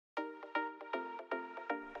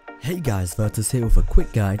Hey guys, Virtus here with a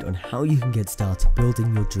quick guide on how you can get started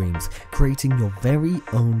building your dreams, creating your very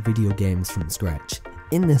own video games from scratch.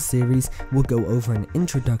 In this series, we'll go over an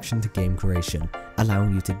introduction to game creation,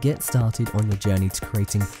 allowing you to get started on your journey to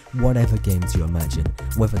creating whatever games you imagine,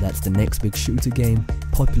 whether that's the next big shooter game,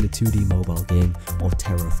 popular 2D mobile game, or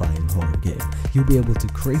terrifying horror game. You'll be able to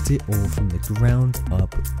create it all from the ground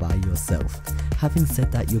up by yourself. Having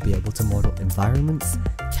said that, you'll be able to model environments,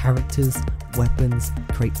 characters, weapons,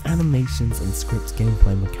 create animations and script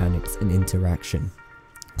gameplay mechanics and interaction.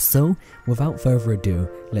 So, without further ado,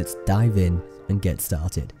 let's dive in and get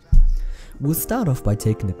started. We'll start off by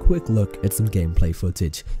taking a quick look at some gameplay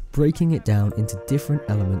footage, breaking it down into different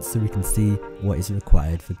elements so we can see what is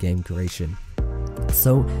required for game creation.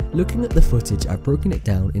 So, looking at the footage, I've broken it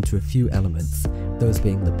down into a few elements, those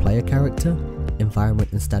being the player character,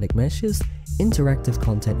 environment and static meshes, interactive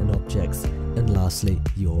content and objects, and lastly,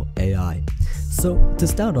 your AI. So, to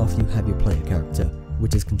start off, you have your player character,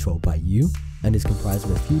 which is controlled by you and is comprised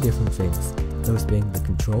of a few different things, those being the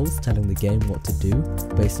controls telling the game what to do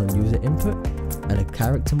based on user input, and a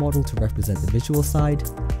character model to represent the visual side,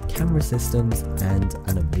 camera systems, and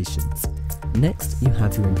animations. Next, you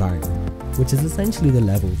have your environment, which is essentially the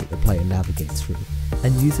level that the player navigates through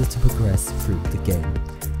and uses to progress through the game.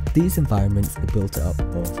 These environments are built up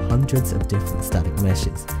of hundreds of different static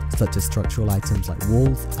meshes, such as structural items like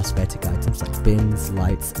walls, aesthetic items like bins,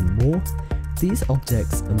 lights, and more. These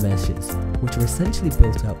objects are meshes, which are essentially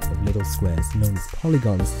built up of little squares known as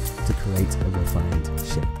polygons to create a refined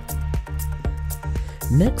shape.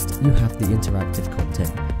 Next, you have the interactive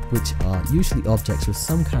content, which are usually objects with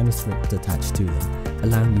some kind of script attached to them,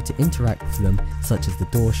 allowing you to interact with them, such as the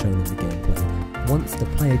door shown in the gameplay. Once the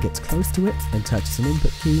player gets close to it and touches an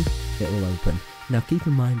input key, it will open. Now keep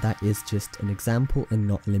in mind that is just an example and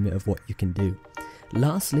not a limit of what you can do.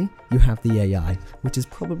 Lastly, you have the AI, which is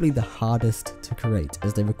probably the hardest to create,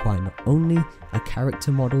 as they require not only a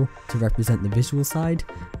character model to represent the visual side,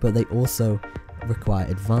 but they also require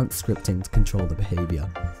advanced scripting to control the behavior.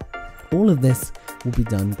 All of this will be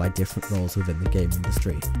done by different roles within the game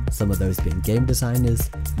industry, some of those being game designers,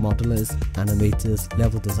 modelers, animators,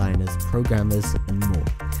 level designers, programmers, and more.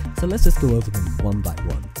 So let's just go over them one by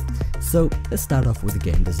one. So let's start off with a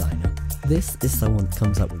game designer. This is someone that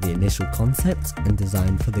comes up with the initial concept and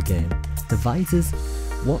design for the game, devises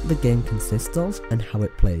what the game consists of and how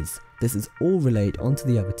it plays. This is all relayed onto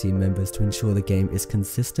the other team members to ensure the game is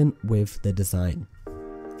consistent with the design.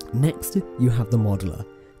 Next, you have the modeler.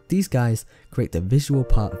 These guys create the visual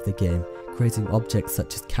part of the game, creating objects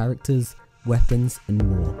such as characters, weapons, and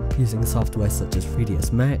more, using software such as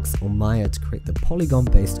 3ds Max or Maya to create the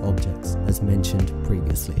polygon-based objects as mentioned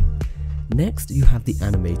previously. Next, you have the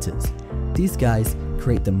animators. These guys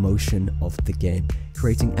create the motion of the game,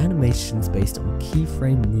 creating animations based on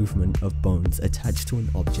keyframe movement of bones attached to an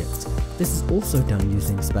object. This is also done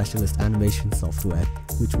using specialist animation software,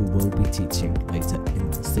 which we will be teaching later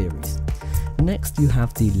in the series. Next, you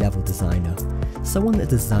have the level designer, someone that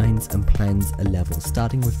designs and plans a level,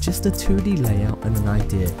 starting with just a 2D layout and an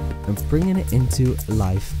idea, and bringing it into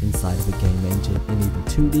life inside of a game engine in either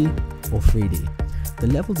 2D or 3D. The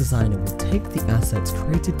level designer will take the assets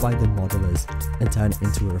created by the modelers and turn it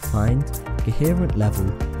into a refined, coherent level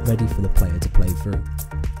ready for the player to play through.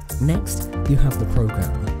 Next, you have the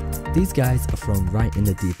programmer. These guys are thrown right in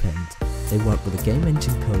the deep end. They work with a game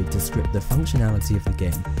engine code to script the functionality of the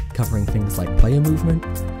game, covering things like player movement,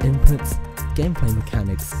 inputs, gameplay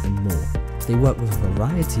mechanics, and more. They work with a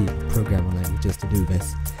variety of programming languages to do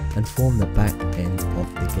this, and form the back end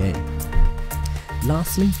of the game.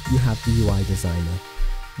 Lastly, you have the UI designer.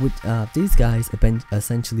 These guys are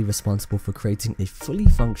essentially responsible for creating a fully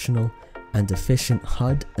functional and efficient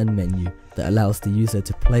HUD and menu that allows the user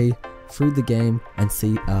to play through the game and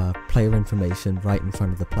see player information right in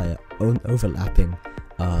front of the player, overlapping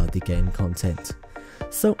the game content.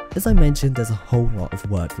 So, as I mentioned, there's a whole lot of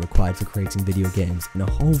work required for creating video games and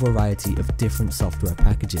a whole variety of different software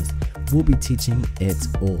packages. We'll be teaching it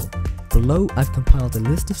all. Below, I've compiled a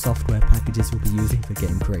list of software packages we'll be using for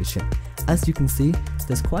game creation. As you can see,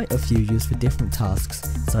 there's quite a few used for different tasks,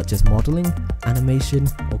 such as modeling, animation,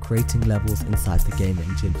 or creating levels inside the game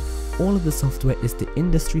engine. All of the software is the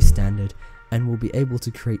industry standard and will be able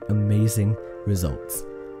to create amazing results.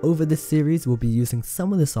 Over this series, we'll be using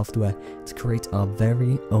some of the software to create our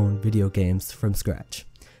very own video games from scratch.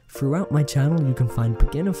 Throughout my channel, you can find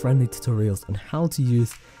beginner-friendly tutorials on how to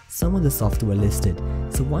use some of the software listed,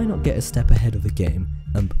 so why not get a step ahead of the game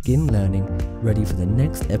and begin learning, ready for the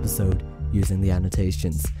next episode using the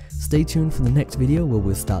annotations. Stay tuned for the next video where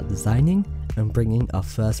we'll start designing and bringing our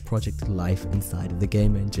first project to life inside of the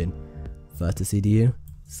game engine. Virtus EDU,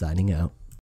 signing out.